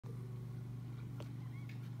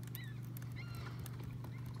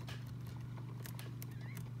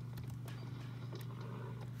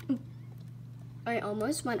I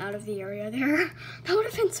almost went out of the area there. That would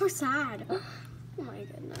have been so sad. Oh my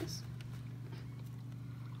goodness.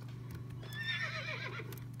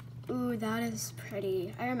 Ooh, that is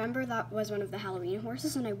pretty. I remember that was one of the Halloween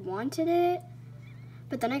horses and I wanted it,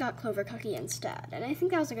 but then I got Clover Cookie instead. And I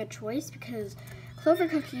think that was a good choice because Clover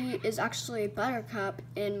Cookie is actually Buttercup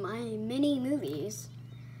in my mini movies.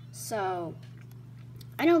 So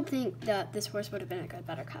I don't think that this horse would have been a good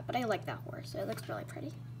Buttercup, but I like that horse. It looks really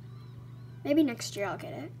pretty. Maybe next year I'll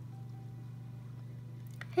get it.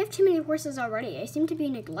 I have too many horses already. I seem to be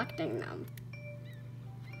neglecting them.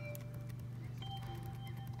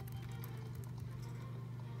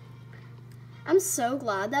 I'm so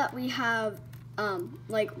glad that we have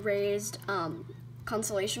like raised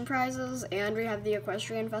consolation prizes, and we have the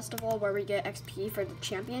Equestrian Festival where we get XP for the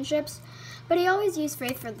championships. But I always use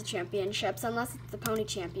Faith for the championships unless it's the Pony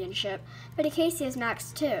Championship. But Casey is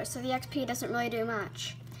max too, so the XP doesn't really do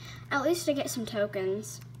much. At least I get some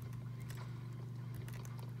tokens.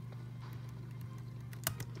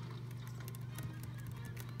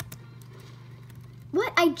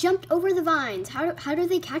 What? I jumped over the vines. How do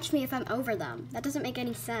they catch me if I'm over them? That doesn't make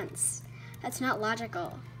any sense. That's not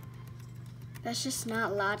logical. That's just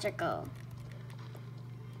not logical.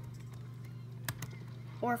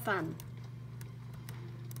 Or fun.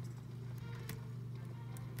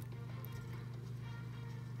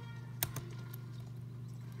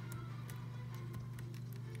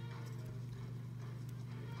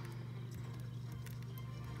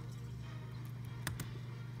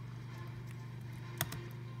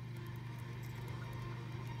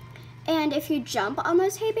 And if you jump on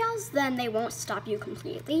those hay bales, then they won't stop you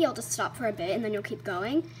completely. You'll just stop for a bit and then you'll keep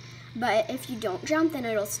going. But if you don't jump, then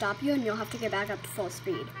it'll stop you and you'll have to get back up to full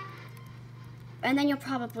speed. And then you'll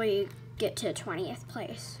probably get to 20th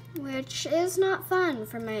place, which is not fun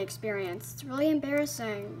from my experience. It's really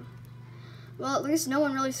embarrassing. Well, at least no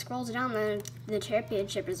one really scrolls down the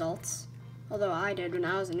championship results. Although I did when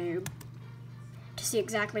I was a noob, to see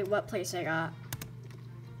exactly what place I got.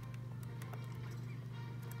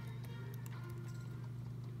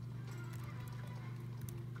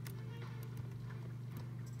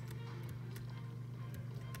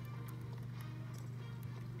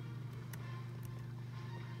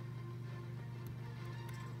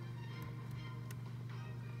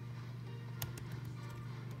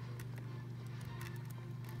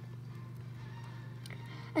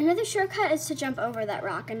 Another shortcut is to jump over that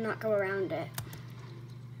rock and not go around it.